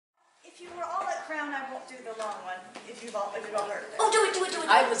If you were all at Crown, I won't do the long one. If you've all heard of it. Oh, do it.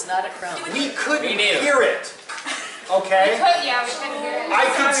 I was not at Crown. We couldn't hear it. Okay? Yeah, we couldn't hear it. I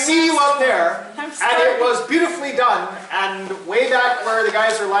could see you up there, and it was beautifully done. And way back where the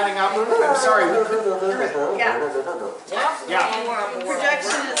guys are lining up, I'm sorry, we couldn't hear it. Yeah.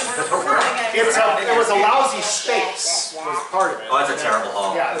 Projection is something It was a lousy space, was part of it. Oh, that's a terrible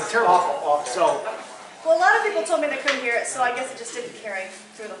hall. Yeah, it was terrible. Awful. So, well, a lot of people told me they couldn't hear it, so I guess it just didn't carry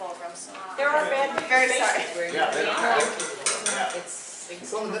through the whole room. So There are bad very sorry. yeah,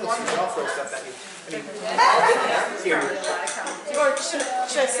 It's one of the middle throw stuff at you. Or should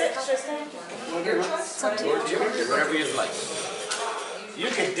I sit? Should I stand? Whatever you'd like.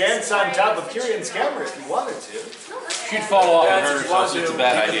 You could dance on top of Kieran's camera if you wanted to. She'd fall off and hurt herself, so it's a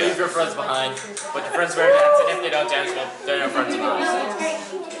bad You idea. can leave your friends behind, but your friends better dance, and if they don't dance, well, they're no friends of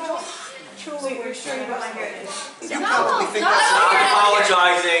yours. Truly, we're sure you don't mind hearing it. You probably think that's not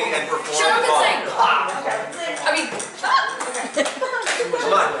apologizing and performing. Shut up and sing! I mean,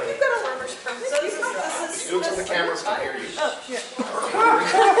 Come on. Do it so the cameras can hear you. Oh, shit.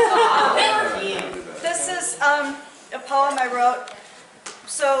 This is a poem I wrote.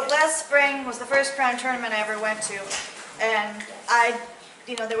 So last spring was the first Crown tournament I ever went to, and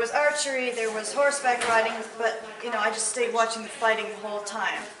there was archery, there was horseback riding, but I just stayed watching the fighting the whole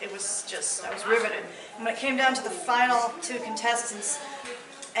time. It was just, I was riveted. And when it came down to the final two contestants,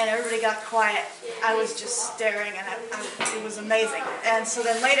 and everybody got quiet, I was just staring, and it was amazing. And so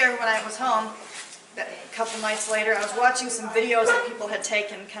then later, when I was home, a couple nights later, I was watching some videos that people had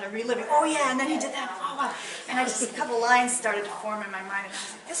taken, kind of reliving, oh yeah, and then he did that, oh wow. And a couple lines started to form in my mind, and I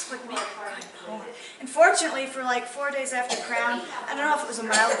was like, this would make a good poem. And fortunately, for like 4 days after Crown, I don't know if it was a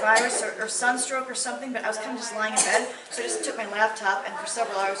mild virus or sunstroke or something, but I was kind of just lying in bed, so I just took my laptop, and for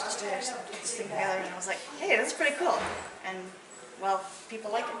several hours, just put this thing together, and I was like, hey, that's pretty cool. And, well,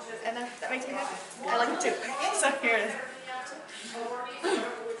 people like it, and that makes me happy. I like it too. So here it is.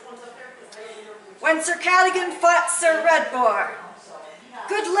 When Sir Cadigan fought Sir Redboar.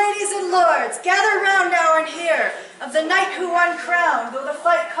 Good ladies and lords, gather round now and hear of the knight who won crown, though the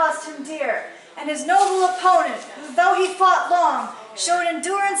fight cost him dear, and his noble opponent, who though he fought long, showed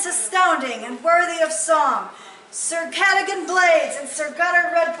endurance astounding and worthy of song. Sir Cadigan Blades and Sir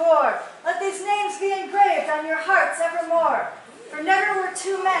Gunnar Redboar, let these names be engraved on your hearts evermore. For never were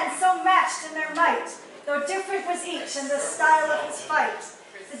two men so matched in their might, though different was each in the style of his fight.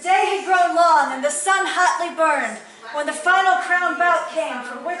 The day had grown long and the sun hotly burned, when the final crown bout came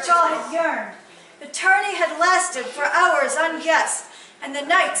for which all had yearned. The tourney had lasted for hours unguessed, and the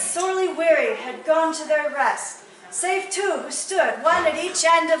knights, sorely wearied, had gone to their rest, save two who stood, one at each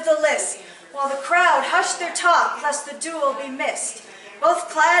end of the list, while the crowd hushed their talk lest the duel be missed. Both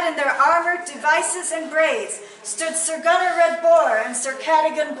clad in their armored devices and braids, stood Sir Gunnar Redboar and Sir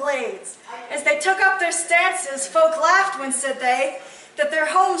Cadigan Blades. As they took up their stances, folk laughed when said they, that their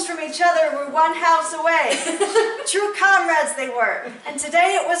homes from each other were one house away. True comrades they were, and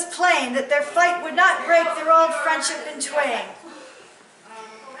today it was plain that their fight would not break their old friendship in twain.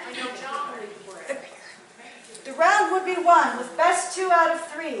 The round would be won with best 2 out of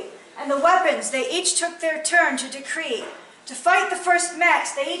 3, and the weapons they each took their turn to decree. To fight the first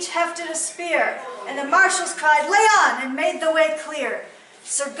match they each hefted a spear, and the marshals cried, "Lay on!" and made the way clear.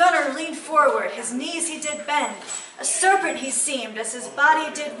 Sir Gunnar leaned forward, his knees he did bend. A serpent he seemed as his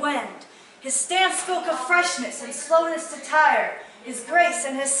body did wend. His stance spoke of freshness and slowness to tire. His grace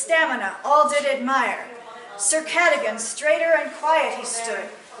and his stamina all did admire. Sir Cadigan, straighter and quiet he stood.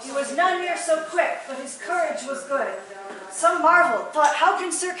 He was none near so quick, but his courage was good. Some marveled, thought, how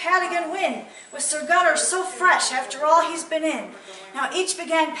can Sir Cadigan win, with Sir Gunnar so fresh after all he's been in? Now each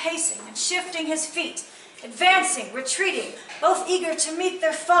began pacing and shifting his feet, advancing, retreating, both eager to meet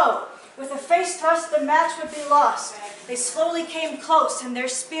their foe. With a face thrust the match would be lost. They slowly came close, and their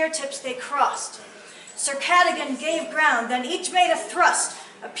spear tips they crossed. Sir Cadigan gave ground, then each made a thrust,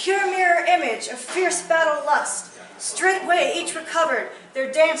 a pure mirror image of fierce battle lust. Straightway each recovered, their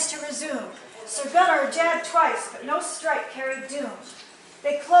dance to resume. Sir Gunnar jabbed twice, but no strike carried doom.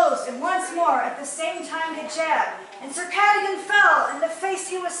 They closed, and once more at the same time they jabbed, and Sir Cadigan fell, in the face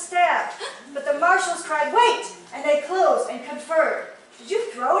he was stabbed. But the marshals cried, "Wait!" and they closed and conferred. "Did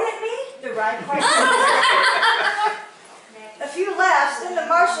you throw it at me?" the ride questioned. A few laughs, then the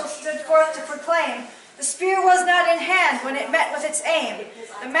marshals stood forth to proclaim, the spear was not in hand when it met with its aim.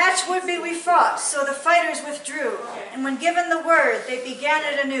 The match would be refought, so the fighters withdrew, and when given the word, they began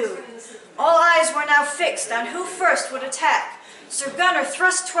it anew. All eyes were now fixed on who first would attack. Sir Gunnar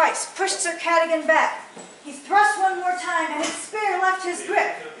thrust twice, pushed Sir Cadigan back. He thrust one more time, and his spear left his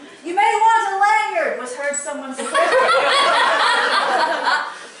grip. "You may want a lanyard," was heard someone say.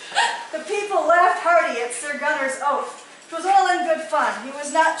 The oath. 'Twas all in good fun, he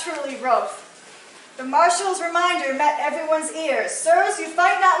was not truly wroth. The marshal's reminder met everyone's ears. Sirs, you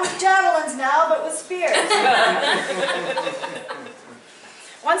fight not with javelins now, but with spears.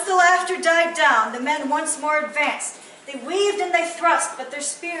 Once the laughter died down, the men once more advanced. They weaved and they thrust, but their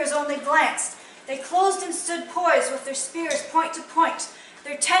spears only glanced. They closed and stood poised with their spears point to point.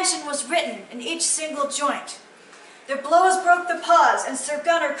 Their tension was written in each single joint. Their blows broke the pause, and Sir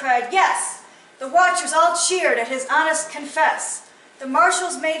Gunnar cried, "Yes!" The watchers all cheered at his honest confess. The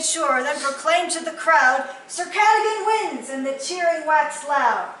marshals made sure, then proclaimed to the crowd, "Sir Cadogan wins!" and the cheering waxed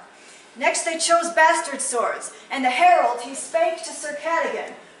loud. Next they chose bastard swords, and the herald he spake to Sir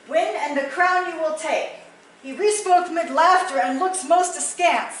Cadogan, "Win, and the crown you will take." He respoke mid laughter and looks most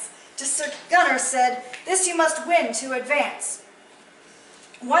askance. To Sir Gunnar said, "This you must win to advance."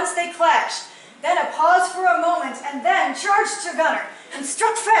 Once they clashed, then a pause for a moment, and then charged Sir Gunnar, and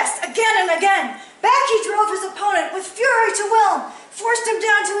struck fast again and again. Back he drove his opponent with fury to whelm, forced him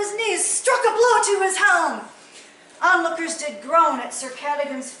down to his knees, struck a blow to his helm. Onlookers did groan at Sir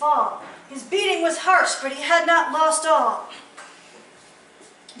Cadogan's fall. His beating was harsh, but he had not lost all.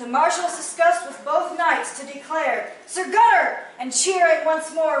 The marshals discussed with both knights to declare, "Sir Gunnar!" and cheering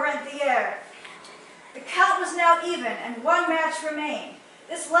once more rent the air. The count was now even, and one match remained.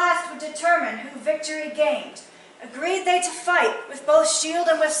 This last would determine who victory gained. Agreed they to fight with both shield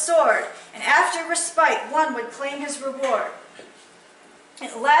and with sword, and after respite one would claim his reward.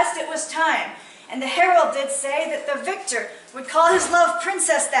 At last it was time, and the herald did say that the victor would call his love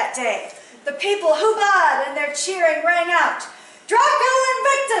princess that day. The people hubbaed, and their cheering rang out. "Draco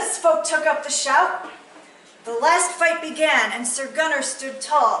Invictus!" folk took up the shout. The last fight began, and Sir Gunnar stood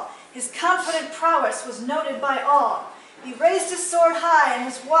tall. His confident prowess was noted by all. He raised his sword high, and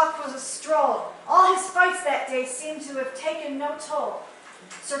his walk was a stroll. All his fights that day seemed to have taken no toll.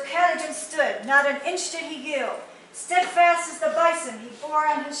 Sir Cadogan stood, not an inch did he yield. Steadfast as the bison he bore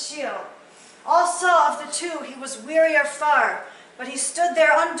on his shield. All saw of the two he was wearier far, but he stood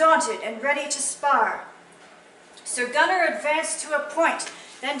there undaunted and ready to spar. Sir Gunnar advanced to a point,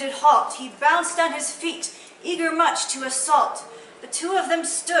 then did halt. He bounced on his feet, eager much to assault. The two of them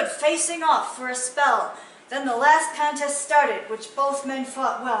stood facing off for a spell. Then the last contest started, which both men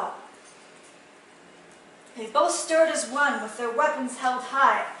fought well. They both stirred as one, with their weapons held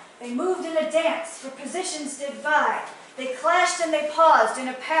high. They moved in a dance, for positions did vie. They clashed and they paused in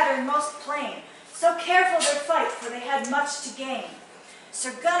a pattern most plain. So careful their fight, for they had much to gain.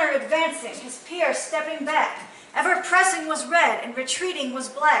 Sir Gunnar advancing, his peer stepping back. Ever pressing was red, and retreating was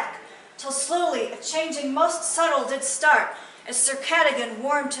black. Till slowly a changing most subtle did start, as Sir Cadogan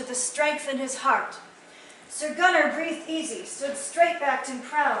warmed to the strength in his heart. Sir Gunnar breathed easy, stood straight-backed and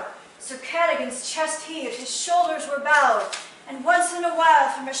proud. Sir Cadogan's chest heaved, his shoulders were bowed, and once in a while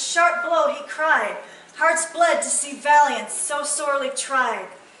from a sharp blow he cried. Hearts bled to see valiance so sorely tried.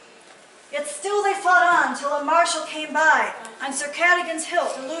 Yet still they fought on, till a marshal came by. On Sir Cadogan's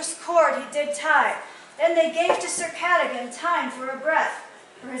hilt a loose cord he did tie. Then they gave to Sir Cadogan time for a breath,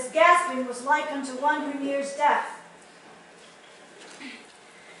 for his gasping was like unto one who nears death.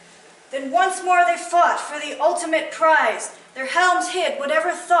 Then once more they fought for the ultimate prize. Their helms hid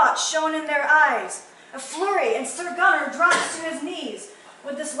whatever thought shone in their eyes. A flurry, and Sir Gunnar drops to his knees.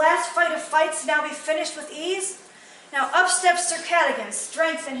 Would this last fight of fights now be finished with ease? Now up steps Sir Cadogan,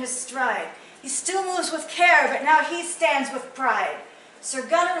 strength in his stride. He still moves with care, but now he stands with pride. Sir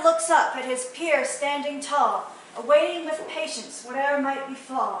Gunnar looks up at his peer standing tall, awaiting with patience whate'er might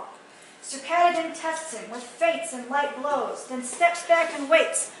befall. Sir Cadogan tests him with feints and light blows, then steps back and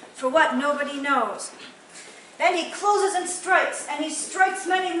waits for what nobody knows. Then he closes and he strikes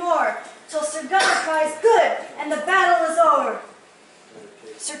many more, till Sir Gunnar cries, "Good!" and the battle is o'er.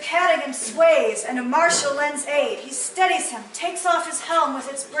 Sir Cadogan sways, and a marshal lends aid. He steadies him, takes off his helm with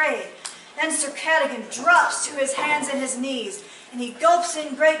its braid. Then Sir Cadogan drops to his hands and his knees, and he gulps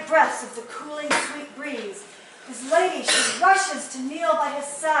in great breaths of the cooling sweet breeze. His lady, she rushes to kneel by his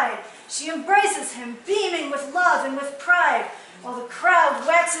side. She embraces him, beaming with love and with pride, while the crowd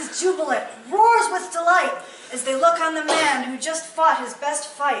waxes jubilant, roars with delight, as they look on the man who just fought his best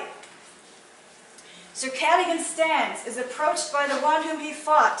fight. Sir Cadogan stands, is approached by the one whom he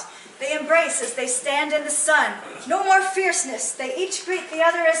fought. They embrace as they stand in the sun. No more fierceness, they each greet the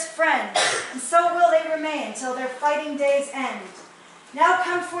other as friend, and so will they remain till their fighting days end. Now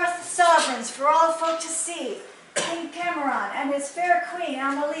come forth the sovereigns for all folk to see, King Cameron and his fair queen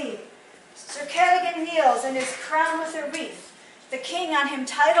Amelie. Sir Cadogan kneels and is crowned with a wreath. The king on him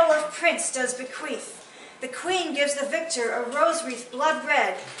title of prince does bequeath. The queen gives the victor a rose wreath blood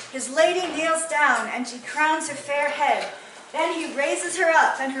red. His lady kneels down, and she crowns her fair head. Then he raises her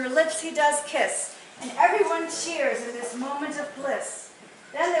up, and her lips he does kiss. and everyone cheers in this moment of bliss.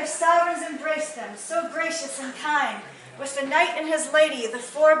 Then their sovereigns embrace them, so gracious and kind. With the knight and his lady, the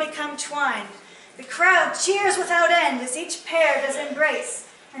four become twined. The crowd cheers without end as each pair does embrace,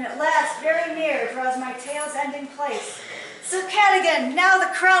 and at last very near draws my tale's ending place. Sir Cadogan, now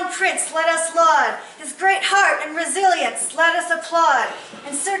the crown prince let us laud, his great heart and resilience let us applaud,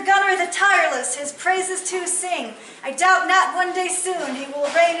 and Sir Gunnar the tireless his praises to sing. I doubt not one day soon he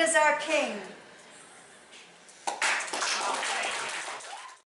will reign as our king.